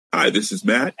Hi, this is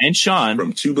Matt and Sean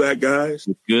from Two Black Guys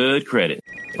with Good Credit.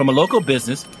 From a local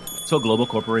business to a global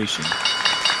corporation.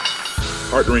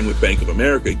 Partnering with Bank of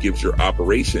America gives your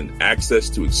operation access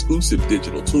to exclusive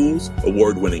digital tools,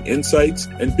 award-winning insights,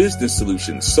 and business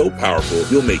solutions so powerful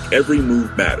you'll make every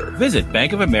move matter. Visit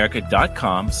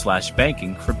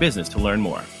bankofamerica.com/banking for business to learn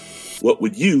more. What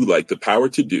would you like the power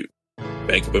to do?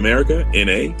 Bank of America,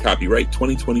 N.A., copyright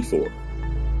 2024.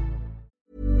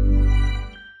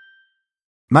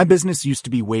 My business used to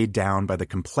be weighed down by the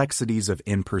complexities of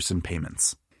in-person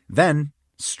payments. Then,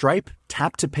 Stripe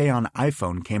Tap to Pay on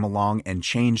iPhone came along and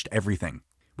changed everything.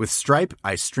 With Stripe,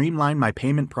 I streamlined my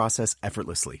payment process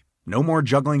effortlessly. No more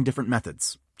juggling different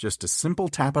methods. Just a simple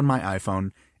tap on my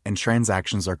iPhone and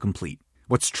transactions are complete.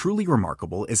 What's truly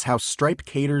remarkable is how Stripe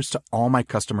caters to all my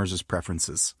customers'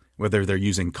 preferences. Whether they're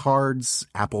using cards,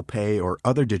 Apple Pay, or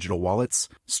other digital wallets,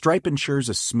 Stripe ensures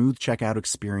a smooth checkout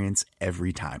experience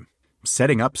every time.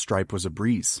 Setting up Stripe was a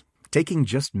breeze, taking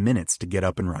just minutes to get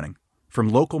up and running. From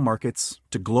local markets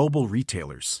to global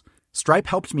retailers, Stripe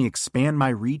helped me expand my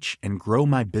reach and grow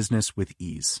my business with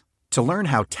ease. To learn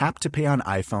how Tap to Pay on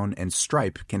iPhone and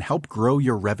Stripe can help grow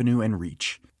your revenue and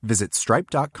reach, visit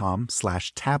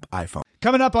stripe.com/tapiphone.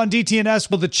 Coming up on DTNS,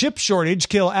 will the chip shortage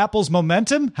kill Apple's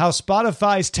momentum? How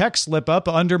Spotify's tech slip-up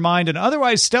undermined an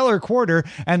otherwise stellar quarter,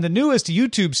 and the newest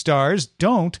YouTube stars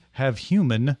don't have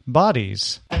human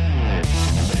bodies.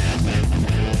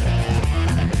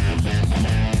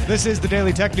 This is the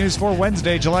Daily Tech News for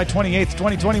Wednesday, July 28th,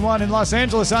 2021 in Los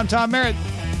Angeles. I'm Tom Merritt.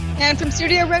 And from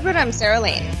Studio Redwood, I'm Sarah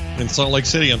Lane. In Salt Lake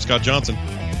City, I'm Scott Johnson.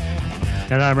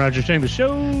 And I'm Roger Chang, the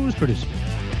show's producer.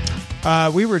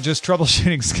 We were just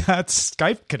troubleshooting Scott's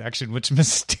Skype connection, which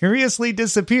mysteriously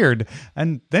disappeared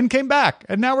and then came back.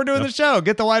 And now we're doing the show.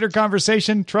 Get the wider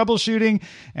conversation, troubleshooting,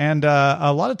 and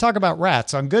a lot of talk about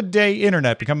rats on Good Day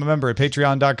Internet. Become a member at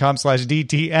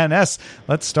patreon.com/DTNS.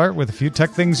 Let's start with a few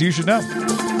tech things you should know.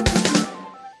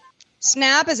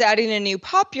 Snap is adding a new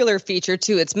popular feature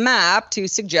to its map to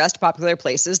suggest popular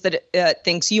places that it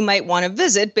thinks you might want to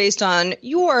visit based on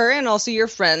your and also your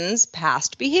friends'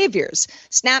 past behaviors.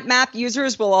 Snap Map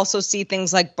users will also see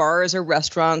things like bars or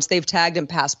restaurants they've tagged in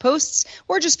past posts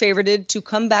or just favorited to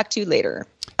come back to later.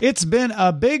 It's been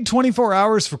a big 24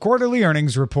 hours for quarterly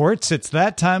earnings reports. It's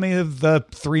that time of the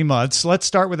 3 months. Let's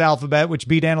start with Alphabet, which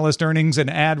beat analyst earnings and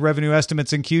ad revenue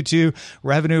estimates in Q2.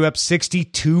 Revenue up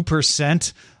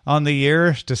 62% on the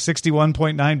year to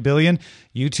 $61.9 billion.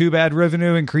 YouTube ad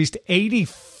revenue increased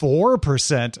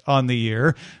 84% on the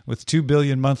year with 2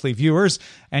 billion monthly viewers.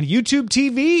 And YouTube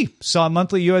TV saw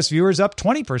monthly U.S. viewers up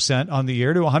 20% on the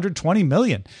year to 120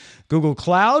 million. Google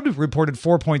Cloud reported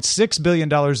 $4.6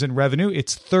 billion in revenue,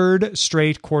 its third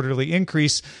straight quarterly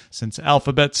increase since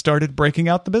Alphabet started breaking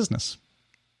out the business.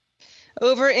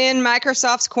 Over in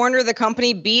Microsoft's corner, the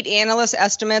company beat analyst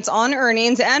estimates on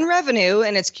earnings and revenue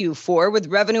in its Q4, with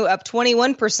revenue up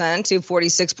 21% to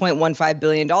 $46.15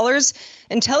 billion.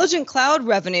 Intelligent Cloud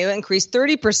revenue increased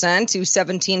 30% to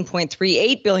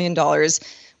 $17.38 billion.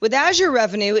 With Azure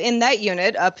revenue in that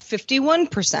unit up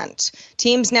 51%.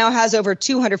 Teams now has over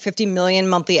 250 million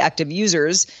monthly active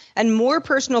users, and more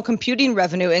personal computing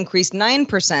revenue increased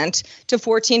 9% to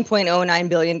 $14.09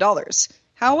 billion.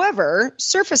 However,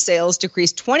 Surface sales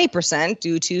decreased 20%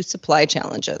 due to supply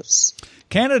challenges.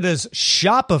 Canada's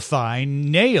Shopify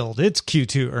nailed its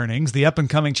Q2 earnings. The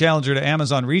up-and-coming challenger to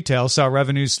Amazon Retail saw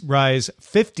revenues rise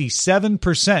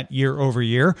 57% year over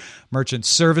year. Merchant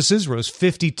services rose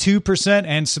 52%,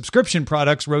 and subscription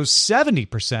products rose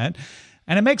 70%.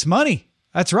 And it makes money.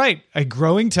 That's right, a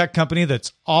growing tech company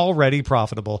that's already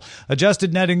profitable.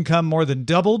 Adjusted net income more than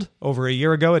doubled over a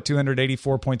year ago at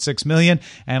 $284.6 million.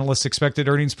 Analysts expected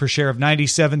earnings per share of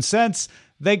 97 cents.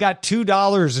 They got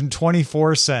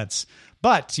 $2.24.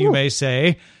 But you may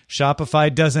say,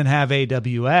 Shopify doesn't have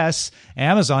AWS.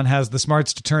 Amazon has the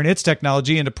smarts to turn its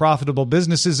technology into profitable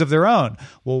businesses of their own.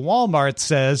 Well, Walmart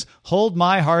says, hold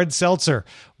my hard seltzer.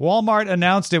 Walmart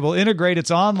announced it will integrate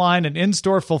its online and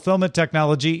in-store fulfillment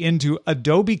technology into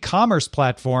Adobe Commerce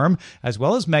Platform, as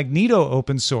well as Magneto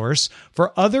open source,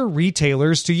 for other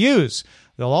retailers to use.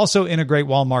 They'll also integrate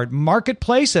Walmart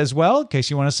Marketplace as well, in case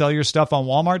you want to sell your stuff on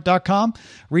Walmart.com.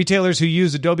 Retailers who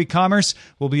use Adobe Commerce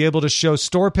will be able to show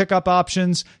store pickup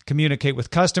options, communicate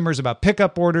with customers about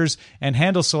pickup orders, and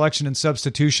handle selection and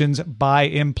substitutions by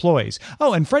employees.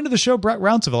 Oh, and friend of the show, Brett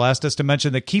Rounceville, asked us to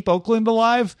mention that Keep Oakland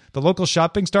Alive, the local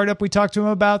shopping startup we talked to him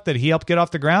about that he helped get off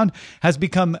the ground, has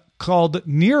become called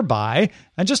Nearby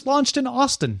and just launched in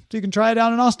Austin. So you can try it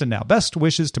out in Austin now. Best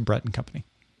wishes to Brett and company.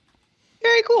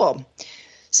 Very cool.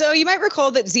 So you might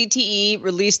recall that ZTE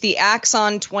released the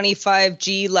Axon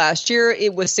 25G last year.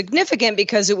 It was significant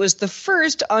because it was the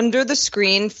first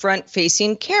under-the-screen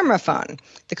front-facing camera phone.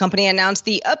 The company announced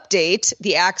the update,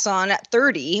 the Axon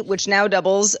 30, which now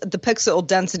doubles the pixel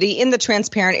density in the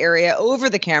transparent area over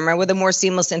the camera with a more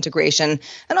seamless integration,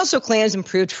 and also claims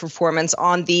improved performance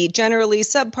on the generally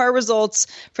subpar results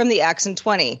from the Axon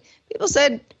 20. People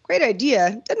said, great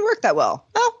idea, didn't work that well.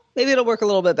 Well, maybe it'll work a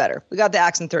little bit better. We got the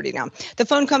Axon 30 now. The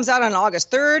phone comes out on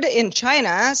August 3rd in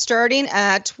China, starting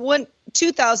at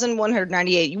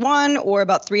 2,198 yuan, or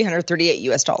about $338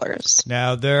 US.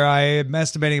 Now, I am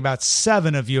estimating about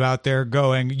 7 of you out there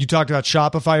going, you talked about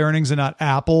Shopify earnings and not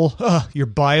Apple. Your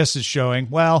bias is showing.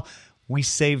 Well, we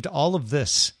saved all of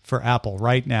this for Apple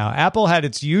right now. Apple had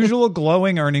its usual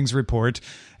glowing earnings report,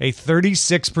 a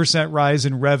 36% rise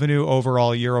in revenue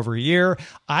overall year over year.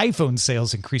 iPhone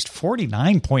sales increased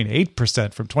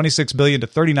 49.8% from $26 billion to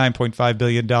 $39.5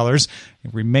 billion.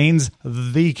 It remains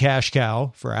the cash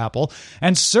cow for Apple.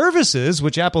 And services,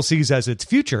 which Apple sees as its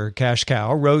future cash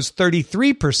cow, rose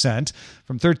 33%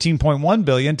 from $13.1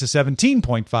 billion to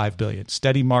 $17.5 billion.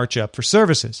 Steady march up for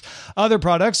services. Other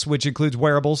products, which includes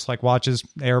wearables like watches,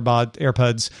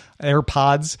 AirPods,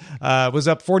 was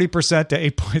up 40%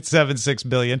 to $8.76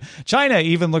 billion. China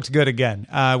even looked good again,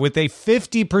 with a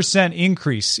 50%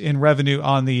 increase in revenue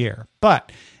on the year.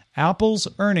 But Apple's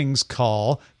earnings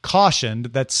call cautioned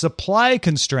that supply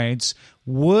constraints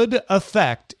would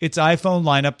affect its iPhone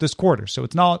lineup this quarter. So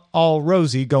it's not all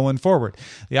rosy going forward.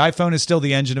 The iPhone is still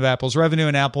the engine of Apple's revenue,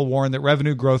 and Apple warned that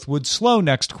revenue growth would slow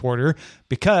next quarter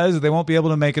because they won't be able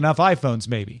to make enough iPhones,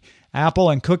 maybe. Apple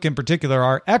and Cook in particular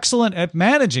are excellent at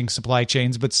managing supply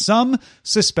chains, but some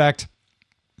suspect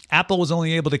Apple was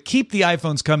only able to keep the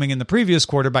iPhones coming in the previous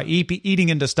quarter by eating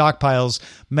into stockpiles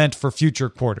meant for future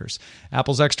quarters.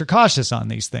 Apple's extra cautious on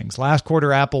these things. Last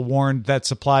quarter, Apple warned that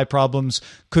supply problems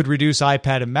could reduce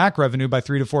iPad and Mac revenue by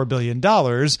 $3 to $4 billion.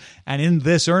 And in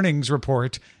this earnings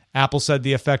report, Apple said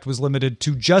the effect was limited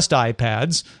to just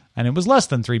iPads, and it was less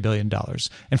than $3 billion.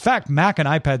 In fact, Mac and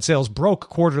iPad sales broke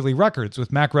quarterly records,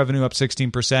 with Mac revenue up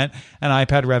 16% and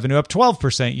iPad revenue up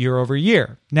 12% year over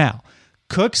year. Now,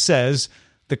 Cook says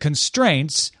the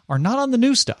constraints are not on the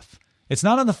new stuff. It's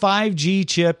not on the 5G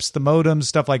chips, the modems,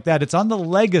 stuff like that. It's on the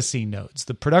legacy nodes,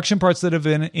 the production parts that have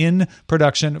been in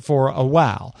production for a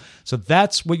while. So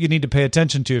that's what you need to pay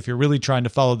attention to if you're really trying to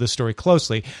follow this story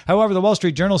closely. However, the Wall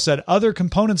Street Journal said other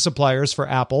component suppliers for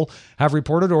Apple have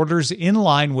reported orders in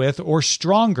line with or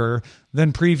stronger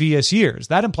than previous years.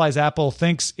 That implies Apple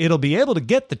thinks it'll be able to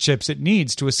get the chips it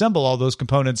needs to assemble all those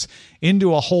components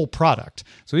into a whole product.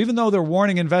 So even though they're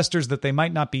warning investors that they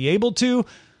might not be able to,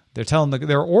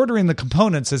 they're ordering the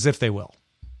components as if they will.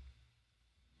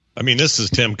 I mean, this is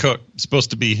Tim Cook. It's supposed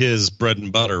to be his bread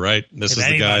and butter, right? This is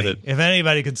the guy that, if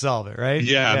anybody could solve it, right?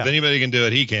 Yeah, if anybody can do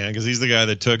it, he can, because he's the guy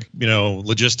that took,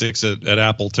 logistics at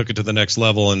Apple, took it to the next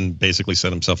level, and basically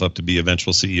set himself up to be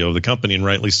eventual CEO of the company, and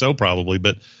rightly so, probably.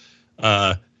 But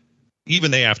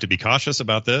even they have to be cautious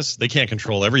about this. They can't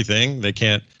control everything. They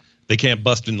can't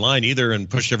bust in line either and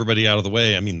push everybody out of the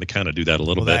way. I mean, they kind of do that a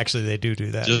little bit. Actually, they do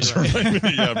that. Just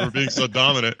for being so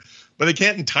dominant. But they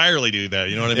can't entirely do that.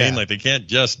 You know what I mean? Like, they can't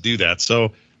just do that.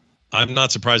 So I'm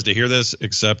not surprised to hear this,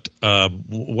 except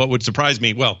what would surprise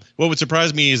me? Well, what would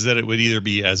surprise me is that it would either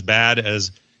be as bad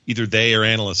as either they or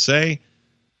analysts say,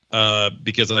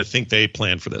 because I think they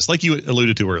planned for this. Like you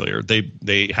alluded to earlier,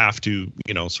 they have to,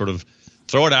 sort of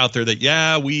throw it out there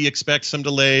that, we expect some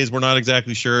delays. We're not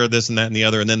exactly sure this and that and the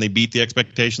other. And then they beat the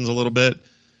expectations a little bit.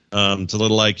 It's a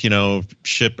little like,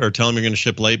 ship or tell them you're going to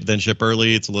ship late, but then ship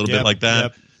early. It's a little bit like that.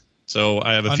 Yep. So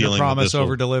I have a feeling promise,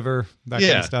 over deliver, that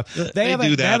kind of stuff. They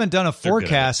haven't done a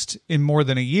forecast in more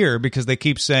than a year because they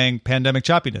keep saying pandemic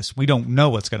choppiness. We don't know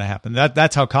what's going to happen.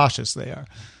 That's how cautious they are.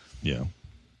 Yeah.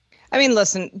 I mean,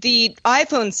 listen, the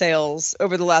iPhone sales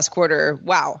over the last quarter,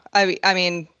 wow. I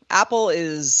mean, Apple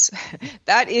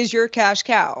that is your cash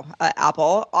cow.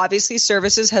 Apple, obviously,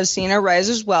 services has seen a rise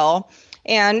as well,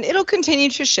 and it'll continue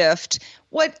to shift.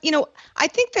 I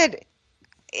think that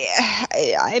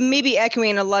I may be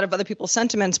echoing a lot of other people's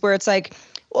sentiments where it's like,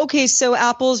 okay, so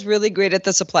Apple's really great at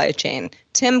the supply chain.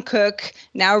 Tim Cook,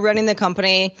 now running the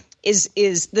company, is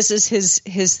his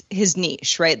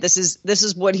niche, right? This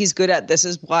is what he's good at. This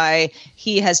is why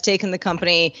he has taken the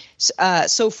company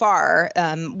so far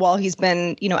while he's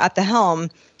been, at the helm.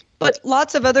 But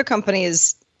lots of other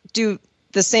companies do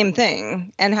the same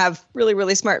thing and have really,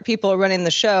 really smart people running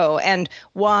the show. And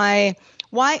why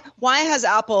has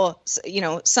Apple,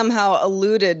 somehow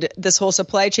eluded this whole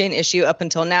supply chain issue up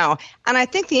until now? And I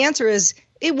think the answer is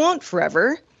it won't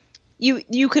forever.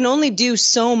 you can only do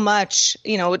so much,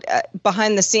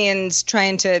 behind the scenes,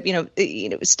 trying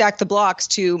to, stack the blocks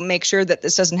to make sure that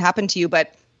this doesn't happen to you.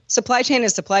 But supply chain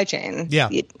is supply chain. Yeah.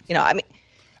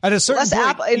 At a certain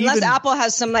point, unless Apple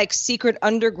has some like secret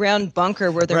underground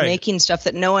bunker where they're making stuff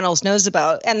that no one else knows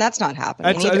about, and that's not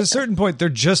happening. At a certain point, there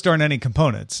just aren't any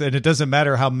components, and it doesn't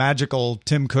matter how magical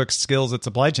Tim Cook's skills at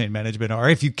supply chain management are.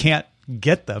 If you can't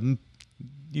get them,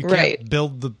 you can't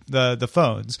build the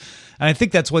phones. And I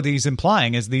think that's what he's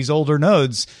implying is these older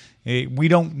nodes. We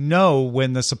don't know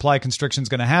when the supply constriction is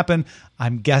going to happen.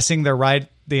 I'm guessing they're right.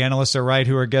 The analysts are right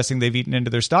who are guessing they've eaten into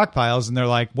their stockpiles. And they're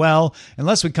like, well,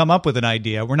 unless we come up with an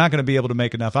idea, we're not going to be able to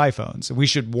make enough iPhones. We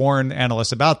should warn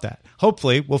analysts about that.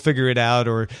 Hopefully we'll figure it out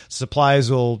or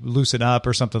supplies will loosen up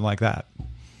or something like that.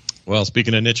 Well,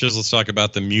 speaking of niches, let's talk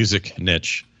about the music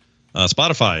niche.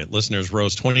 Spotify listeners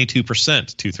rose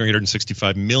 22% to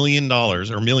 $365 million,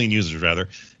 or million users rather,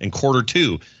 in quarter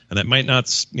two. And that might not,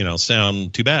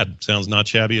 sound too bad. Sounds not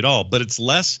shabby at all, but it's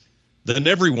less than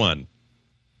everyone.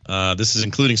 This is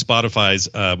including Spotify's,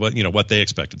 what they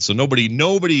expected. So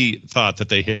nobody thought that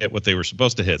they hit what they were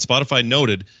supposed to hit. Spotify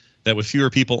noted that with fewer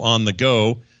people on the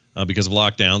go because of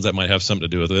lockdowns, that might have something to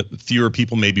do with it. Fewer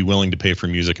people may be willing to pay for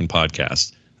music and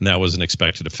podcasts, and that was an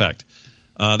expected effect.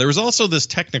 There was also this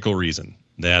technical reason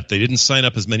that they didn't sign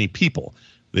up as many people.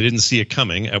 They didn't see it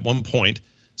coming. At one point,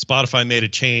 Spotify made a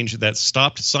change that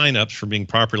stopped signups from being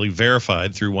properly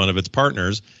verified through one of its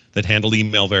partners that handled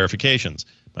email verifications.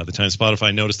 By the time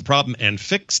Spotify noticed the problem and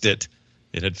fixed it,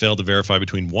 it had failed to verify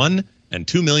between 1 and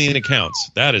 2 million accounts.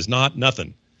 That is not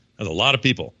nothing. That's a lot of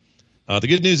people. The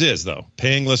good news is, though,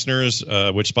 paying listeners,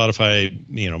 which Spotify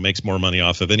makes more money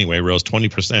off of anyway, rose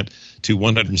 20% to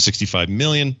 165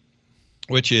 million.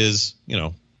 Which is,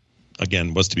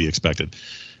 again, was to be expected.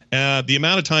 The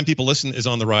amount of time people listen is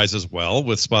on the rise as well,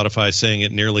 with Spotify saying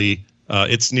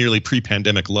it's nearly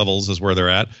pre-pandemic levels is where they're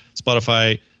at.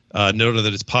 Spotify noted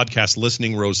that its podcast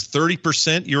listening rose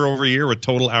 30% year over year, with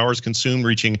total hours consumed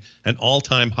reaching an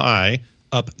all-time high,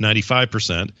 up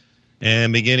 95%.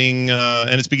 And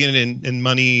it's beginning in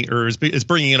money, or it's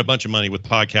bringing in a bunch of money with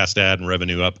podcast ad and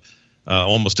revenue up.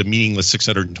 Almost a meaningless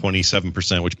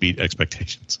 627%, which beat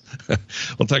expectations.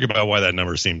 We'll talk about why that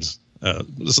number seems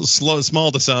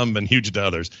small to some and huge to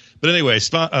others. But anyway,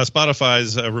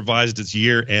 Spotify's revised its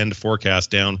year-end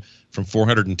forecast down from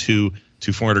 402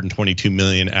 to 422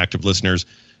 million active listeners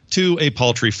to a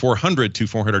paltry 400 to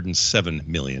 407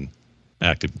 million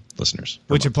active listeners.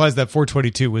 Which implies that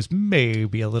 422 was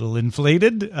maybe a little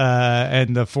inflated,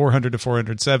 and the 400 to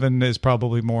 407 is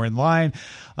probably more in line.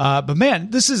 But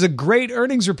man, this is a great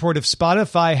earnings report if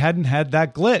Spotify hadn't had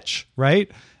that glitch,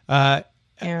 right?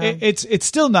 It's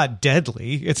still not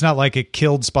deadly. It's not like it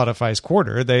killed Spotify's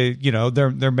quarter.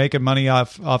 They're making money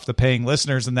off the paying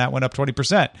listeners, and that went up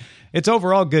 20%. It's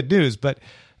overall good news, but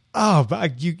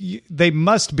they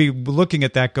must be looking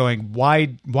at that going, why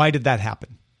did that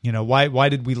happen? Why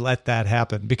did we let that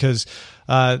happen? Because,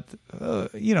 that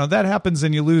happens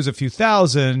and you lose a few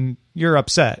thousand, you're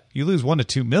upset. You lose 1 to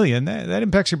 2 million, that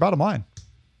impacts your bottom line.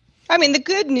 I mean, the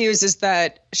good news is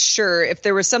that, sure, if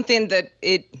there was something that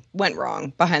it went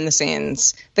wrong behind the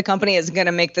scenes, the company is going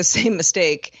to make the same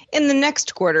mistake in the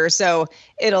next quarter. So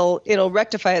it'll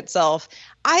rectify itself.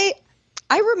 I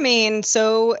remain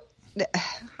so...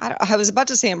 I was about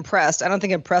to say impressed. I don't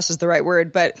think impressed is the right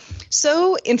word, but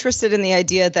so interested in the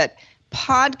idea that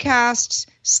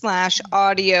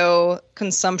podcast/audio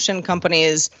consumption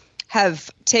companies have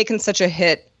taken such a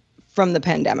hit from the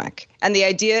pandemic. And the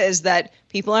idea is that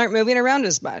people aren't moving around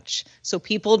as much. So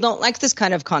people don't like this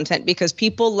kind of content because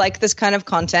people like this kind of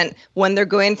content when they're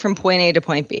going from point A to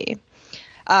point B.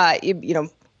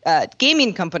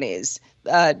 Gaming companies,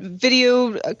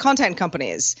 video content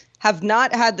companies have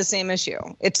not had the same issue.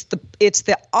 It's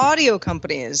the audio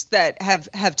companies that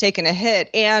have taken a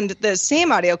hit, and the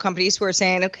same audio companies who are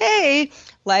saying, okay,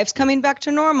 life's coming back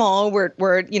to normal.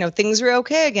 We're things are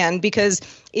okay again, because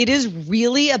it is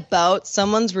really about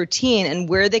someone's routine and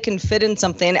where they can fit in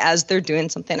something as they're doing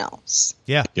something else.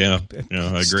 Yeah, I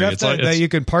agree. Stuff that you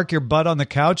can park your butt on the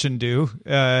couch and do,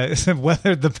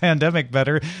 weather the pandemic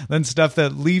better than stuff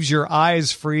that leaves your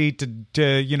eyes free to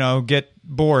get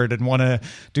bored and want to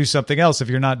do something else if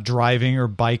you're not driving or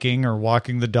biking or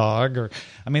walking the dog, or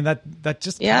that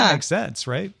just kind of makes sense,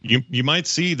 right? You might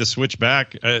see the switch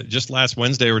back. Just last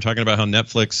Wednesday we were talking about how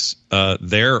Netflix,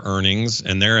 their earnings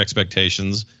and their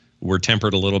expectations were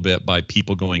tempered a little bit by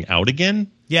people going out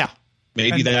again. Yeah.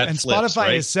 Maybe and flips, Spotify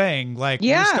right? is saying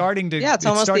we're starting to it's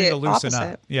starting to loosen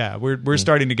opposite. up. Yeah, we're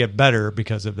starting to get better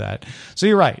because of that. So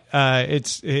you're right.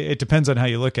 It depends on how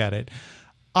you look at it.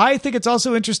 I think it's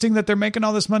also interesting that they're making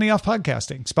all this money off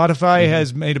podcasting. Spotify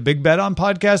has made a big bet on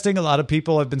podcasting. A lot of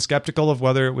people have been skeptical of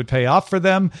whether it would pay off for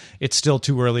them. It's still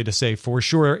too early to say for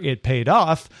sure it paid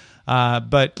off.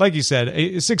 But like you said,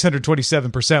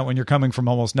 627% when you're coming from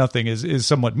almost nothing is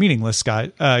somewhat meaningless,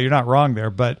 Scott. You're not wrong there,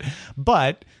 but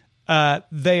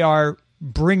they are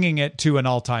bringing it to an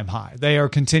all-time high. They are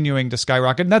continuing to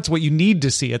skyrocket. And that's what you need to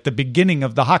see at the beginning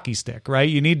of the hockey stick, right?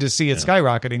 You need to see it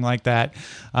skyrocketing like that.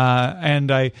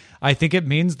 And I think it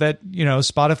means that,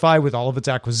 Spotify, with all of its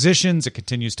acquisitions, it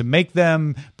continues to make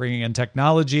them, bringing in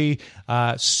technology,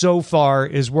 so far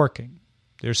is working.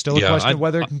 There's still a question of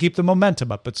whether it can keep the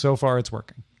momentum up, but so far it's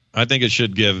working. I think it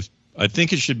should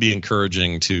be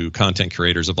encouraging to content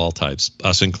creators of all types,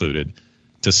 us included,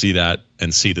 to see that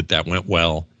and see that went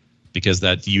well, because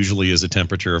that usually is a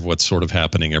temperature of what's sort of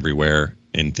happening everywhere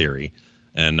in theory.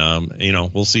 And,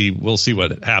 we'll see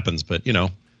what happens. But,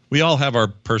 we all have our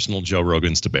personal Joe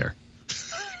Rogans to bear.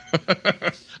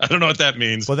 I don't know what that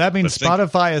means. Well, that means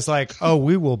Spotify is like,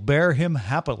 we will bear him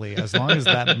happily as long as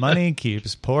that money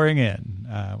keeps pouring in.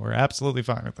 We're absolutely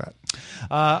fine with that.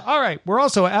 All right. We're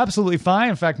also absolutely fine,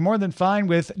 in fact, more than fine,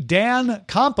 with Dan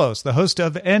Campos, the host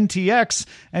of NTX,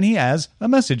 and he has a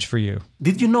message for you.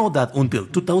 Did you know that until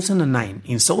 2009,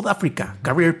 in South Africa,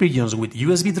 carrier pigeons with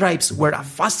USB drives were a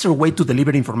faster way to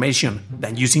deliver information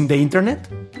than using the internet?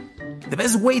 The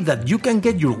best way that you can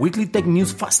get your weekly tech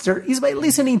news faster is by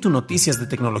listening to Noticias de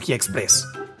Tecnología Express.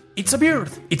 It's a bird,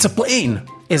 it's a plane,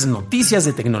 es Noticias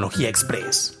de Tecnología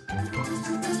Express.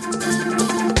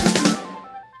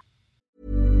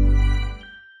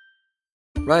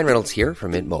 Ryan Reynolds here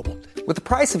from Mint Mobile. With the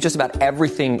price of just about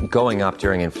everything going up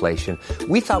during inflation,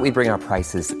 we thought we'd bring our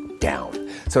prices down.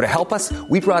 So to help us,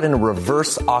 we brought in a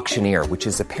reverse auctioneer, which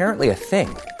is apparently a thing.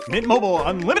 Mint Mobile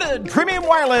Unlimited Premium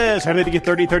Wireless. How to get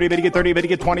 30, 30, bit to get 30, bit to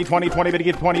get 20, 20, 20, bit to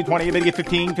get 20, 20, bit to get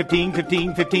 15, 15,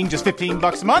 15, 15, just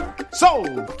 $15 a month?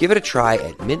 Sold! Give it a try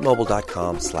at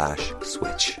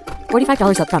mintmobile.com/switch.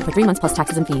 $45 up front for 3 months plus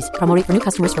taxes and fees. Promo rate for new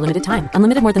customers for limited time.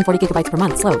 Unlimited more than 40 gigabytes per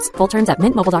month. Slows full terms at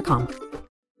mintmobile.com.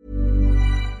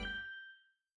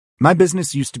 My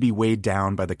business used to be weighed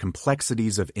down by the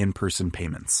complexities of in-person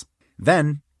payments.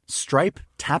 Then, Stripe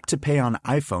Tap to Pay on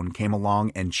iPhone came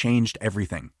along and changed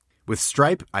everything. With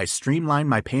Stripe, I streamlined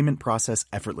my payment process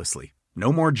effortlessly.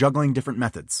 No more juggling different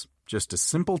methods. Just a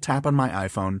simple tap on my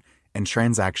iPhone and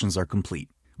transactions are complete.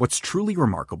 What's truly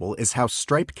remarkable is how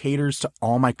Stripe caters to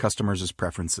all my customers'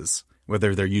 preferences.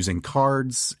 Whether they're using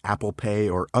cards, Apple Pay,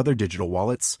 or other digital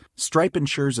wallets, Stripe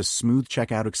ensures a smooth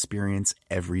checkout experience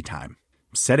every time.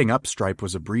 Setting up Stripe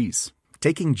was a breeze,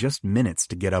 taking just minutes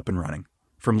to get up and running.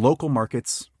 From local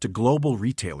markets to global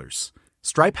retailers,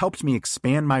 Stripe helped me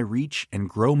expand my reach and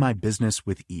grow my business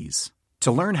with ease.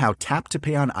 To learn how Tap to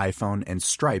Pay on iPhone and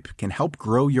Stripe can help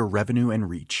grow your revenue and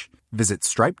reach, visit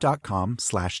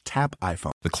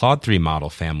stripe.com/tapiphone. The Claude 3 model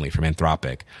family from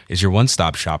Anthropic is your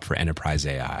one-stop shop for enterprise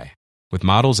AI. With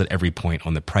models at every point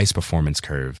on the price-performance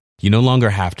curve, you no longer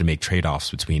have to make trade-offs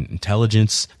between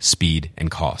intelligence, speed, and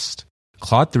cost.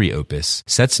 Claude 3 Opus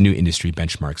sets new industry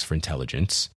benchmarks for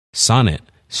intelligence. Sonnet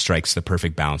strikes the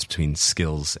perfect balance between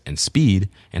skills and speed.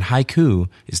 And Haiku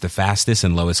is the fastest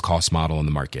and lowest cost model in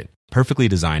the market, perfectly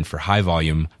designed for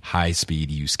high-volume,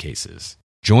 high-speed use cases.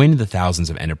 Join the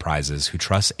thousands of enterprises who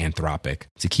trust Anthropic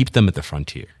to keep them at the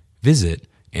frontier. Visit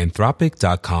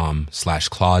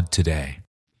anthropic.com/Claude today.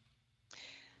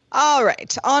 All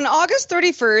right. On August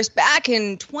 31st, back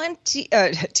in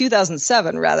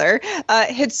 2007,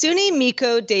 Hatsune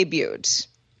Miku debuted.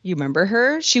 You remember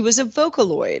her? She was a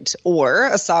Vocaloid, or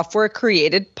a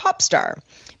software-created pop star.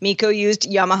 Miku used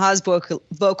Yamaha's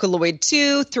Vocaloid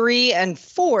 2, 3, and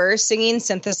 4 singing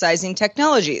synthesizing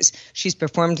technologies. She's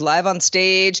performed live on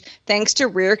stage thanks to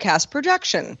Rearcast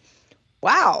production.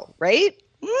 Wow, right?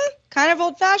 Kind of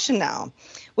old-fashioned now.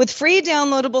 With free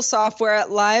downloadable software at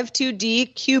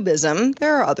Live2D Cubism,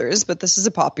 there are others, but this is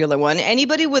a popular one,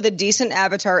 anybody with a decent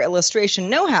avatar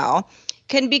illustration know-how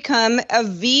can become a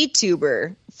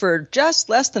VTuber for just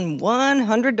less than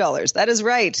 $100. That is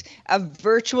right, a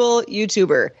virtual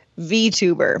YouTuber,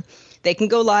 VTuber. They can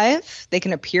go live, they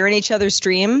can appear in each other's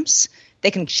streams,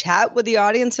 they can chat with the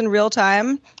audience in real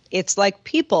time. It's like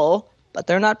people, but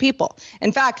they're not people.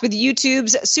 In fact, with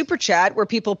YouTube's Super Chat, where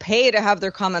people pay to have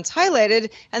their comments highlighted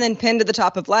and then pinned to the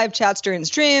top of live chats during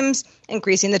streams,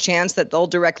 increasing the chance that they'll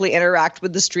directly interact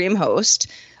with the stream host,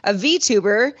 a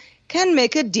VTuber can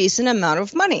make a decent amount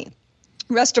of money.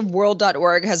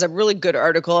 Restofworld.org has a really good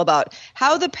article about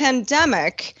how the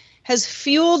pandemic has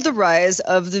fueled the rise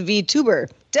of the VTuber.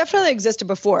 Definitely existed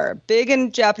before, big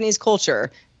in Japanese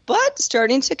culture, but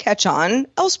starting to catch on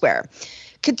elsewhere.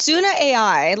 Kitsuna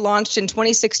AI launched in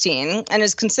 2016 and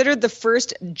is considered the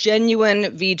first genuine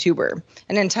VTuber,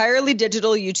 an entirely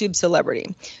digital YouTube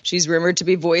celebrity. She's rumored to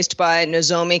be voiced by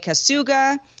Nozomi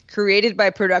Kasuga, created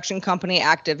by production company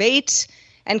Activate,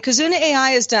 and Kitsuna AI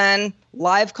has done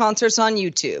live concerts on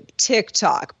YouTube,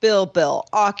 TikTok, Bill,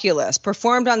 Oculus,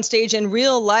 performed on stage in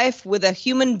real life with a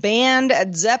human band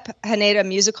at Zepp Haneda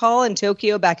Music Hall in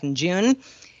Tokyo back in June.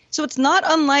 So it's not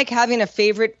unlike having a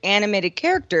favorite animated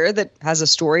character that has a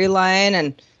storyline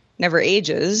and never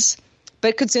ages.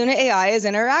 But Kitsuna AI is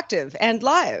interactive and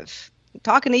live,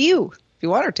 talking to you if you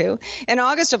want her to. In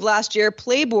August of last year,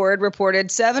 Playboard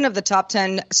reported 7 of the top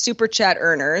 10 Super Chat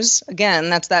earners, again,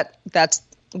 that's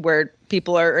where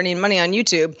people are earning money on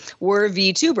YouTube, were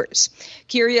VTubers.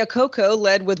 Kiria Coco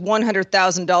led with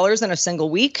 $100,000 in a single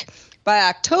week. By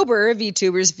October,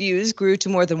 VTubers' views grew to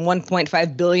more than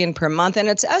 1.5 billion per month, and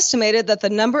it's estimated that the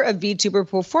number of VTuber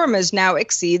performers now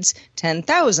exceeds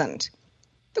 10,000.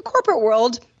 The corporate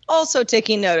world also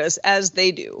taking notice, as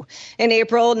they do. In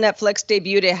April, Netflix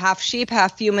debuted a half-sheep,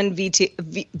 half-human female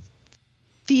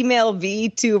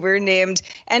VTuber named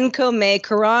Enko May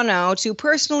Karano to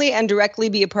personally and directly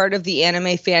be a part of the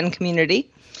anime fan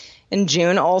community. In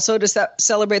June, also to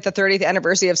celebrate the 30th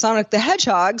anniversary of Sonic the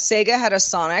Hedgehog, Sega had a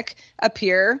Sonic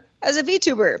appear as a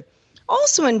VTuber.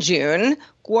 Also in June,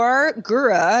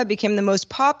 Gura became the most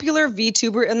popular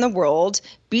VTuber in the world,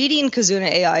 beating Kitsuna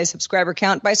AI's subscriber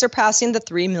count by surpassing the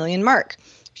 3 million mark.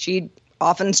 She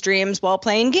often streams while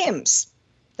playing games.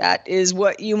 That is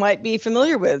what you might be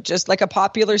familiar with, just like a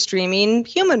popular streaming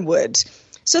human would.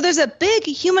 So there's a big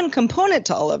human component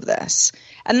to all of this.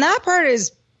 And that part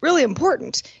is really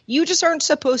important. You just aren't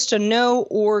supposed to know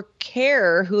or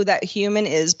care who that human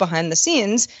is behind the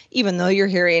scenes, even though you're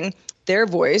hearing their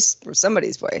voice or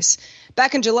somebody's voice.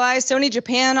 Back in July, Sony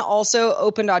Japan also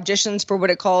opened auditions for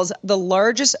what it calls the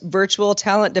largest virtual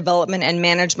talent development and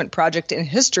management project in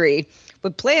history,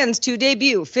 with plans to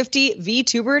debut 50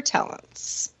 VTuber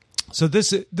talents. So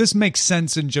this makes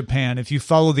sense in Japan. If you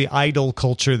follow the idol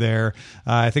culture there,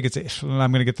 I think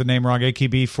I'm going to get the name wrong,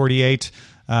 AKB48,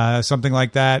 something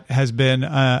like that, has been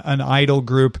an idol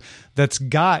group that's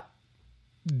got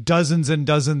dozens and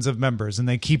dozens of members, and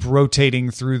they keep rotating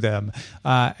through them.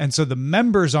 And so the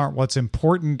members aren't what's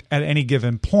important at any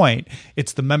given point.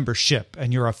 It's the membership,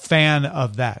 and you're a fan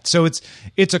of that. So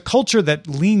it's a culture that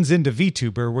leans into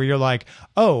VTuber, where you're like,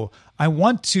 oh, I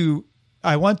want to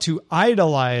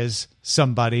idolize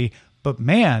somebody, but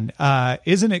man,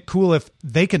 isn't it cool if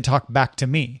they can talk back to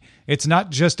me? It's not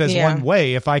just as one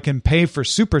way. If I can pay for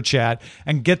Super Chat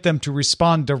and get them to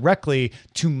respond directly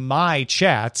to my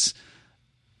chats,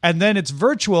 and then it's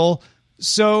virtual,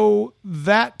 so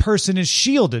that person is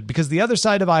shielded, because the other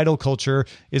side of idol culture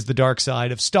is the dark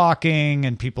side of stalking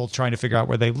and people trying to figure out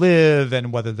where they live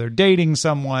and whether they're dating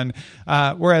someone.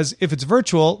 Whereas if it's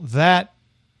virtual,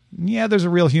 there's a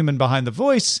real human behind the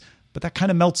voice, but that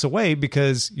kind of melts away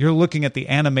because you're looking at the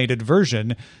animated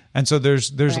version. And so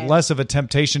there's less of a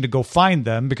temptation to go find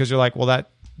them, because you're like, well,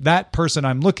 that person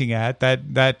I'm looking at, that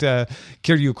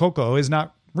Kiryu Koko, is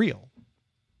not real.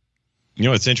 You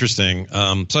know, it's interesting.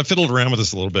 So I fiddled around with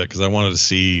this a little bit because I wanted to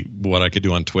see what I could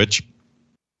do on Twitch.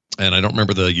 And I don't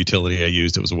remember the utility I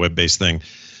used. It was a web-based thing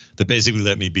that basically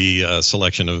let me be a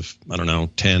selection of,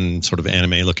 10 sort of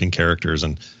anime-looking characters.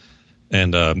 And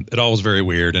it all was very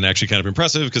weird and actually kind of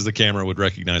impressive, because the camera would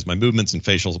recognize my movements and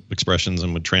facial expressions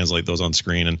and would translate those on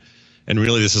screen. And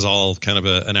really, this is all kind of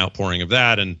an outpouring of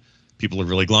that, and people have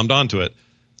really glommed onto it.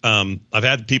 I've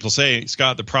had people say,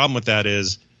 Scott, the problem with that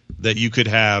is that you could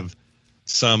have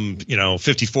some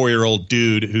 54-year-old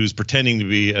dude who's pretending to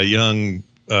be a young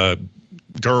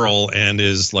girl and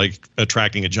is like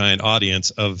attracting a giant audience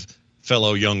of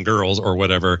fellow young girls or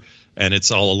whatever, and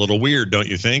it's all a little weird, don't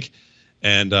you think?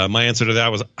 And my answer to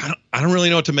that was, I don't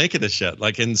really know what to make of this yet.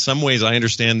 Like, in some ways, I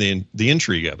understand the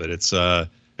intrigue of it. It's a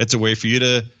way for you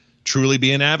to truly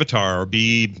be an avatar, or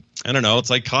be, it's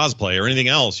like cosplay or anything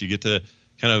else. You get to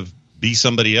kind of be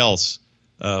somebody else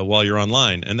while you're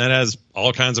online, and that has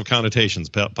all kinds of connotations,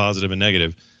 positive and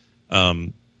negative.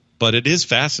 But it is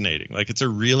fascinating. Like, it's a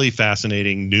really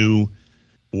fascinating new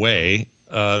way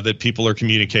that people are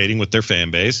communicating with their fan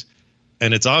base.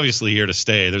 And it's obviously here to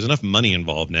stay. There's enough money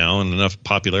involved now and enough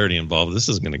popularity involved. This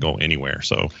isn't going to go anywhere.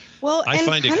 So I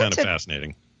find it kind of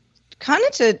fascinating. Kind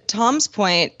of to Tom's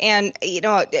point, and,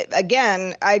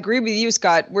 again, I agree with you,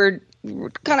 Scott. We're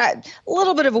kind of a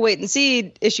little bit of a wait and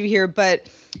see issue here. But,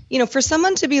 for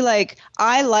someone to be like,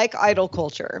 I like idol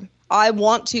culture, I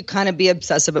want to kind of be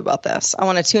obsessive about this, I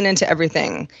want to tune into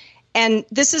everything. And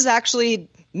this is actually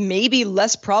maybe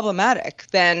less problematic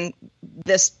than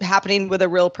this happening with a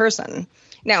real person.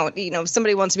 Now, if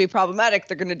somebody wants to be problematic,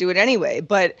 they're going to do it anyway.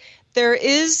 But there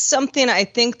is something I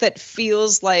think that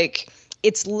feels like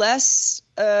it's less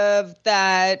of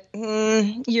that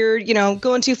you're,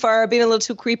 going too far, being a little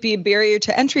too creepy, barrier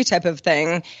to entry type of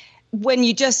thing, when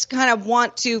you just kind of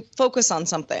want to focus on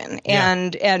something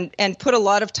and put a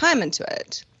lot of time into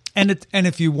it. And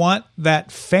if you want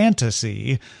that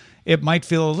fantasy, it might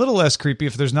feel a little less creepy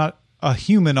if there's not a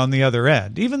human on the other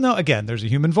end, even though, again, there's a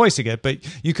human voicing it, but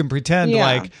you can pretend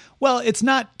it's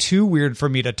not too weird for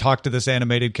me to talk to this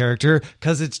animated character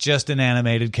because it's just an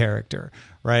animated character,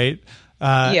 right?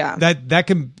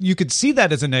 You could see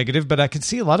that as a negative, but I could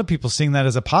see a lot of people seeing that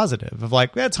as a positive of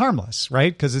like, it's harmless,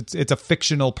 right? Because it's a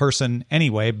fictional person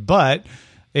anyway, but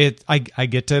I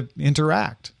get to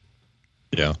interact.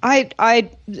 Yeah. I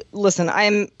listen,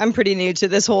 I'm pretty new to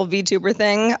this whole VTuber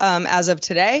thing as of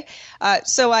today.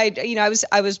 So I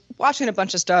was watching a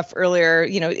bunch of stuff earlier,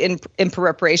 in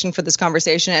preparation for this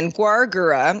conversation, and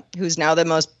Guargura, who's now the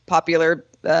most popular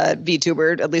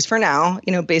VTuber, at least for now,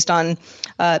 based on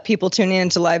people tuning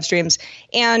into live streams.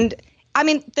 And I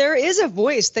mean, there is a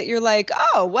voice that you're like,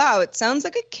 oh, wow, it sounds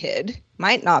like a kid.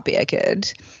 Might not be a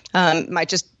kid. Might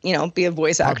just, be a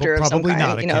voice actor of some kind.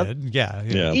 Probably not a kid.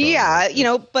 Yeah.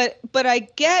 But I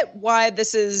get why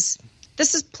this is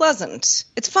pleasant.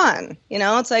 It's fun.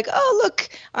 It's like, oh, look,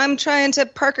 I'm trying to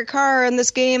park a car in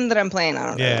this game that I'm playing. I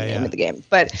don't know the name of the game,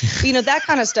 but that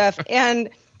kind of stuff. And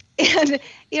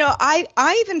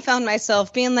I even found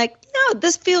myself being like, no,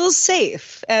 this feels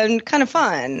safe and kind of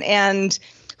fun. And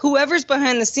whoever's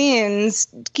behind the scenes,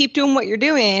 keep doing what you're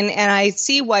doing. And I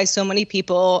see why so many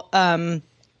people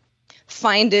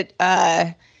find it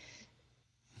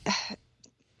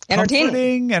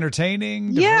entertaining,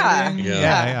 diverting.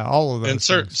 All of those.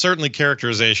 And certainly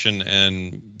characterization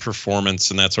and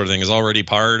performance and that sort of thing is already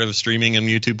part of streaming and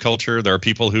YouTube culture. There are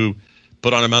people who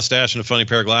put on a mustache and a funny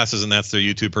pair of glasses, and that's their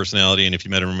YouTube personality. And if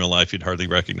you met him in real life, you'd hardly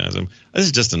recognize him. This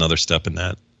is just another step in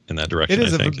that direction. It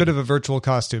is a bit of a virtual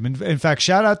costume. In fact,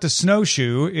 shout out to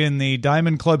Snowshoe in the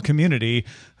Diamond Club community,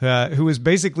 who was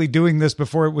basically doing this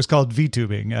before it was called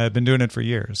VTubing. I've been doing it for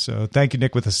years. So thank you,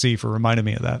 Nick with a C, for reminding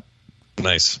me of that.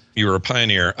 Nice. You were a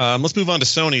pioneer. Let's move on to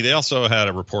Sony. They also had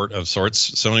a report of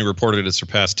sorts. Sony reported it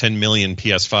surpassed 10 million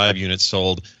PS5 units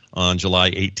sold on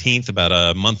July 18th, about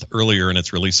a month earlier in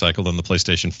its release cycle than the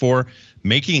PlayStation 4,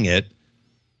 making it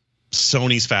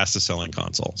Sony's fastest selling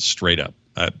console, straight up,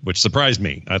 which surprised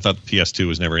me. I thought the PS2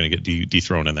 was never going to get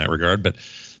dethroned in that regard. But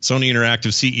Sony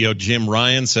Interactive CEO Jim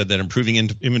Ryan said that improving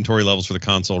inventory levels for the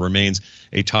console remains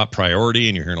a top priority,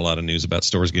 and you're hearing a lot of news about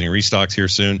stores getting restocks here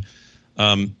soon.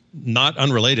 Not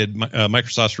unrelated,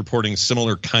 Microsoft's reporting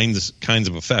similar kinds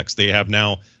of effects. They have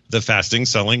now the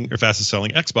fastest selling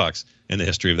Xbox in the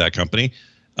history of that company.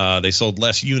 They sold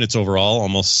less units overall,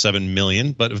 almost 7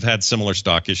 million, but have had similar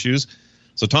stock issues.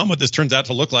 So, Tom, what this turns out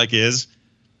to look like is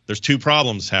there's two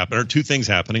things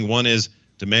happening. One is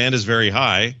demand is very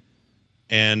high,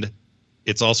 and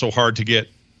it's also hard to get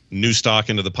new stock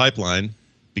into the pipeline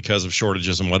because of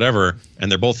shortages and whatever, and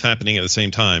they're both happening at the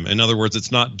same time. In other words,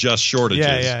 it's not just shortages.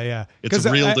 Yeah. It's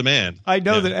real demand. I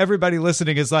know that everybody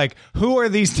listening is like, who are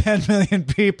these 10 million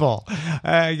people?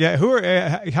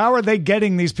 How are they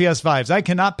getting these PS5s? I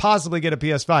cannot possibly get a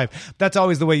PS5. That's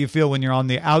always the way you feel when you're on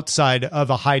the outside of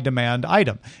a high demand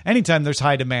item. Anytime there's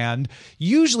high demand,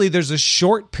 usually there's a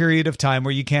short period of time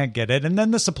where you can't get it, and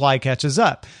then the supply catches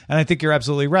up. And I think you're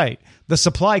absolutely right. The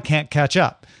supply can't catch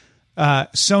up.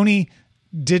 Sony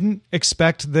didn't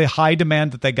expect the high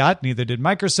demand that they got. Neither did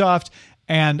Microsoft.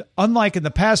 And unlike in the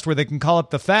past where they can call up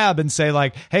the fab and say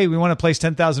like, hey, we want to place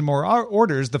 10,000 more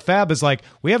orders, the fab is like,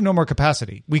 we have no more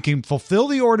capacity. We can fulfill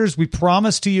the orders we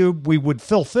promised to you we would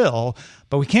fulfill,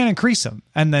 but we can't increase them.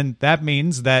 And then that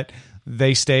means that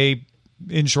they stay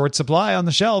in short supply on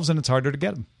the shelves and it's harder to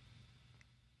get them.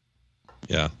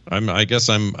 Yeah, I guess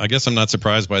I'm not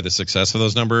surprised by the success of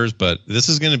those numbers, but this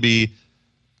is going to be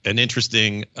an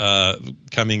interesting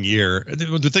coming year.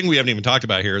 The thing we haven't even talked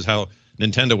about here is how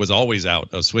Nintendo was always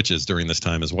out of Switches during this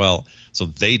time as well. So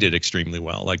they did extremely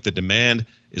well. Like the demand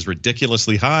is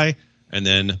ridiculously high. And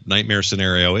then nightmare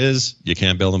scenario is you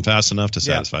can't build them fast enough to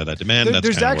satisfy that demand.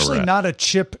 There's actually not a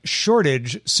chip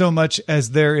shortage so much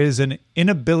as there is an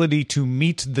inability to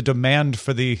meet the demand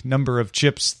for the number of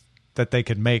chips that they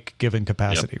can make given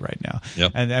capacity right now.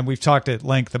 Yep. And we've talked at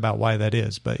length about why that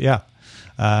is. But yeah.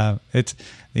 It's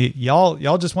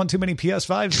y'all just want too many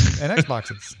PS5s and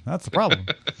Xboxes. That's the problem.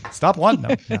 Stop wanting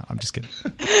them. No, I'm just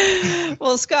kidding.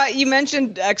 Well, Scott, you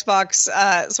mentioned Xbox,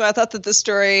 so I thought that the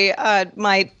story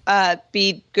might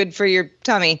be good for your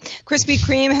tummy. Krispy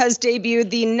Kreme has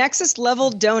debuted the Nexus Level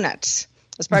Donut.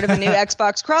 as part of a new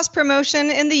Xbox cross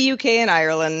promotion in the UK and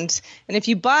Ireland. And if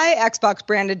you buy Xbox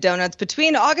branded donuts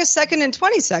between August 2nd and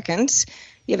 22nd,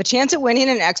 you have a chance at winning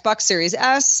an Xbox Series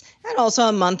S and also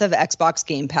a month of Xbox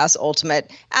Game Pass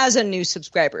Ultimate as a new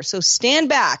subscriber. So stand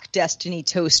back, Destiny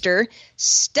Toaster.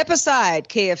 Step aside,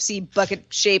 KFC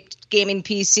bucket-shaped gaming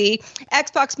PC.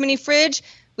 Xbox Mini Fridge,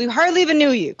 we hardly even knew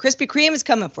you. Krispy Kreme is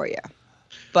coming for you.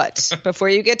 But before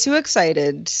you get too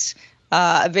excited,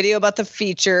 a video about the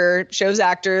feature shows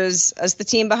actors as the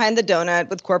team behind the donut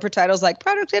with corporate titles like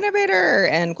Product Innovator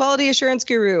and Quality Assurance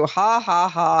Guru,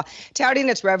 touting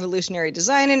its revolutionary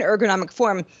design and ergonomic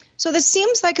form. So this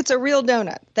seems like it's a real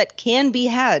donut that can be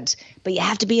had, but you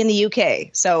have to be in the UK.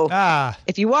 So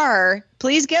if you are,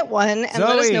 please get one and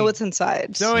let us know what's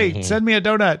inside. Zoe, send me a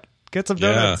donut. Get some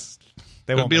donuts.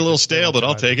 They won't be a little stale, but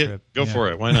I'll take it. Go for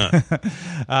it. Why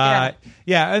not?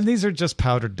 And these are just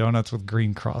powdered donuts with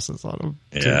green crosses on them.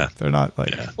 Yeah. They're not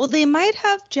like... Well, they might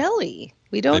have jelly.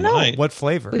 We don't know. What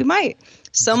flavor? We might.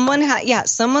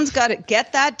 Someone's got to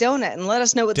get that donut and let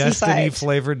us know what's inside.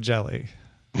 Destiny-flavored jelly.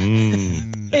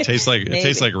 It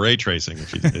tastes like ray tracing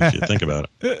if you think about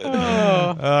it. All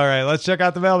right, let's check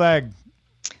out the mailbag.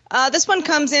 This one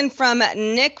comes in from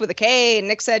Nick with a K.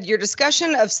 Nick said, your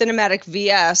discussion of cinematic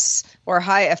VS or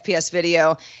high FPS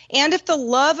video, and if the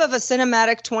love of a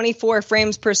cinematic 24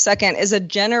 frames per second is a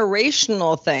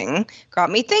generational thing, got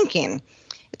me thinking.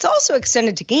 It's also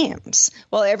extended to games.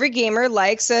 While every gamer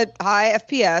likes a high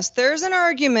FPS, there's an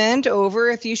argument over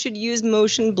if you should use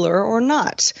motion blur or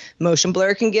not. Motion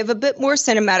blur can give a bit more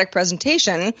cinematic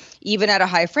presentation, even at a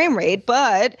high frame rate,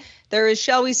 but there is,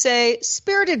 shall we say,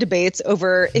 spirited debates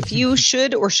over if you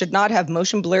should or should not have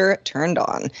motion blur turned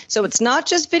on. So it's not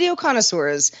just video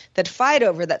connoisseurs that fight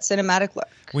over that cinematic look.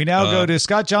 We now go to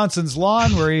Scott Johnson's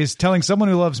lawn where he's telling someone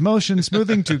who loves motion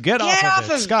smoothing to get off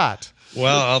of it. Scott.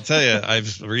 Well, I'll tell you,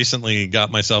 I've recently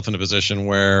got myself in a position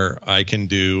where I can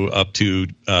do up to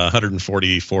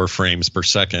 144 frames per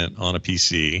second on a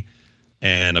PC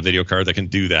and a video card that can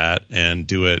do that and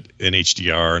do it in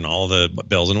HDR and all the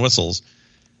bells and whistles.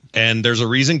 And there's a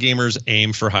reason gamers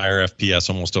aim for higher FPS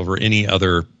almost over any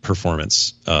other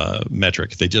performance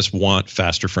metric. They just want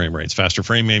faster frame rates. Faster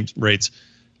frame rates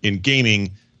in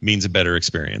gaming means a better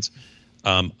experience.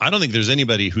 I don't think there's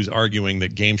anybody who's arguing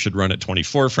that games should run at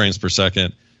 24 frames per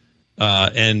second.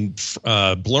 And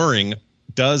blurring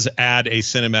does add a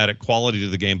cinematic quality to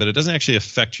the game, but it doesn't actually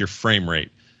affect your frame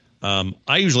rate.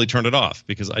 I usually turn it off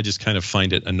because I just kind of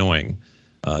find it annoying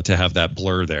to have that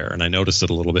blur there. And I notice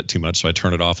it a little bit too much, so I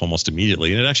turn it off almost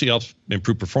immediately. And it actually helps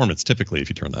improve performance typically if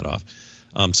you turn that off.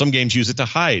 Some games use it to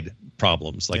hide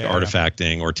problems like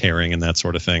artifacting or tearing and that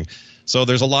sort of thing. So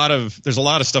there's a lot of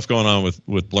stuff going on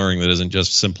with blurring that isn't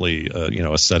just simply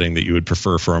a setting that you would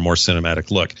prefer for a more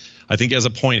cinematic look. I think as a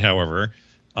point, however,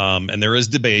 and there is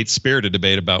spirited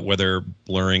debate about whether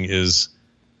blurring is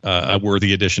a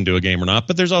worthy addition to a game or not.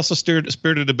 But there's also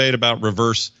spirited debate about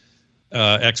reverse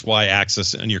XY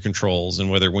axis and your controls and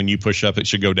whether when you push up it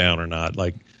should go down or not.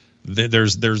 Like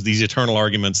there's these eternal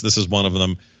arguments. This is one of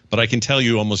them. But I can tell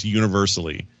you almost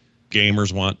universally,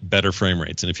 gamers want better frame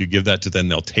rates. And if you give that to them,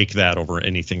 they'll take that over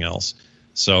anything else.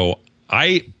 So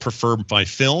I prefer my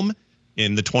film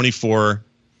in the 24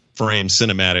 frame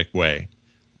cinematic way.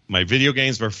 My video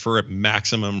games prefer at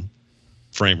maximum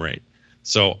frame rate.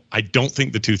 So I don't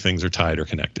think the two things are tied or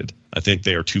connected. I think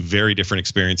they are two very different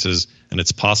experiences, and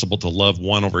it's possible to love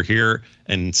one over here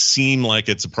and seem like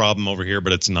it's a problem over here,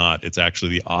 but it's not. It's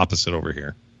actually the opposite over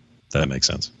here. Does that make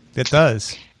sense? It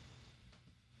does.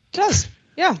 It does.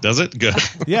 Yeah. Does it? Good.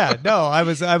 Yeah. No, I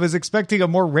was expecting a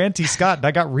more ranty Scott, and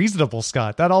I got reasonable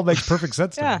Scott. That all makes perfect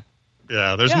sense to me.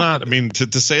 Yeah. There's not. I mean,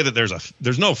 to say that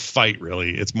there's no fight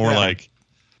really. It's more like,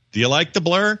 do you like the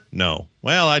blur? No.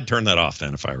 Well, I'd turn that off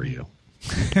then if I were you.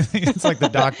 It's like the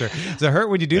doctor. Does it hurt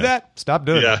when you do that? Stop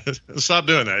doing it. Stop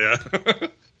doing that. Yeah.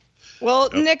 Well,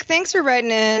 Nick, thanks for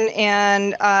writing in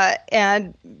and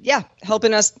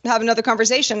helping us have another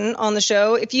conversation on the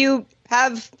show. If you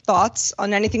have thoughts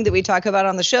on anything that we talk about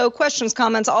on the show, questions,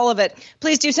 comments, all of it,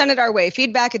 please do send it our way.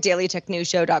 Feedback at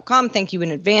dailytechnewsshow.com. Thank you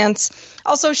in advance.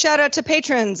 Also, shout out to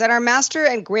patrons at our master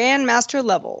and grandmaster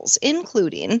levels,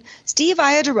 including Steve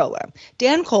Iadarola,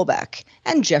 Dan Kolbeck,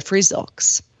 and Jeffrey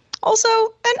Zilks. Also,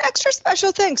 an extra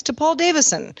special thanks to Paul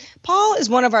Davison. Paul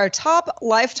is one of our top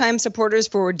lifetime supporters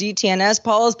for DTNS.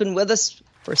 Paul has been with us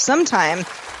for some time.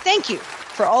 Thank you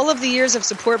for all of the years of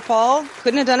support, Paul.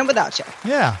 Couldn't have done it without you.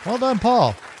 Yeah, well done,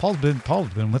 Paul. Paul's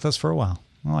been with us for a while.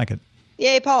 I like it.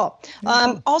 Yay, Paul.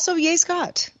 Also, yay,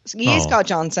 Scott. Yay, Scott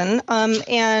Johnson.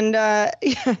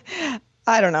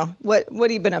 I don't know. What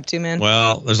have you been up to, man?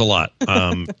 Well, there's a lot.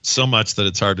 So much that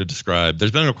it's hard to describe.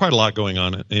 There's been quite a lot going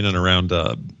on in and around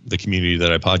the community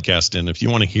that I podcast in. If you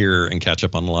want to hear and catch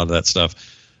up on a lot of that stuff,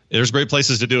 there's great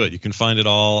places to do it. You can find it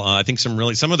all. I think some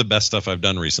of the best stuff I've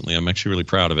done recently. I'm actually really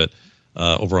proud of it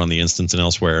over on The Instance and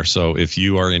elsewhere. So if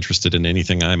you are interested in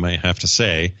anything I might have to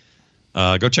say,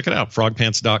 go check it out.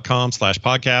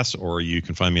 frogpants.com/podcast, or you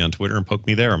can find me on Twitter and poke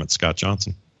me there. I'm at Scott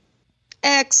Johnson.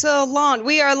 Excellent.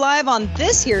 We are live on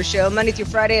this here show Monday through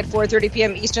Friday at 4:30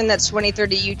 p.m. Eastern. That's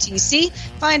 2030 UTC.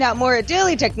 Find out more at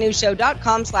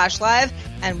dailytechnewsshow.com/live.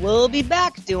 And we'll be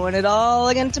back doing it all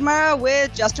again tomorrow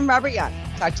with Justin Robert Young.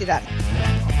 Talk to you then.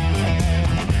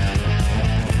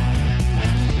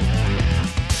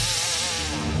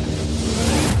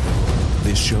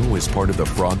 This show is part of the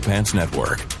Frog Pants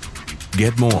Network.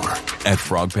 Get more at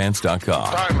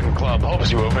frogpants.com. Diamond Club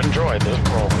hopes you have enjoyed this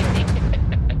program.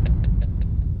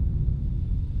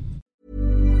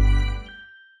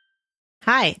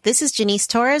 Hi, this is Janice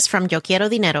Torres from Yo Quiero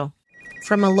Dinero.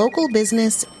 From a local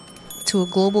business to a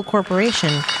global corporation,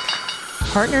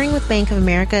 partnering with Bank of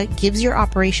America gives your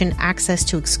operation access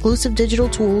to exclusive digital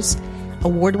tools,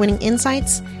 award-winning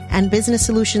insights, and business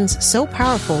solutions so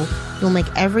powerful you'll make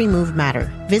every move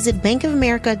matter. Visit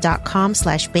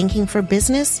bankofamerica.com/banking for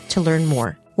business to learn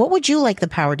more. What would you like the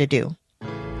power to do?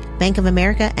 Bank of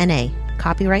America, N.A.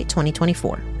 Copyright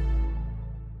 2024.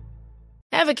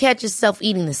 Ever catch yourself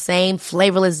eating the same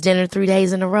flavorless dinner 3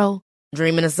 days in a row?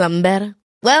 Dreaming of something better?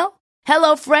 Well,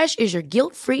 HelloFresh is your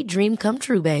guilt-free dream come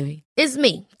true, baby. It's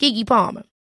me, Keke Palmer.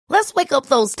 Let's wake up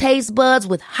those taste buds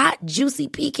with hot, juicy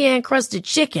pecan-crusted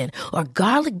chicken or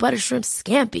garlic butter shrimp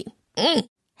scampi.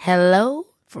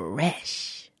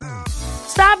 HelloFresh.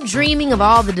 Stop dreaming of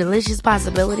all the delicious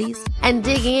possibilities and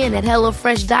dig in at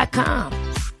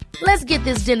HelloFresh.com. Let's get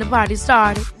this dinner party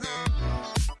started.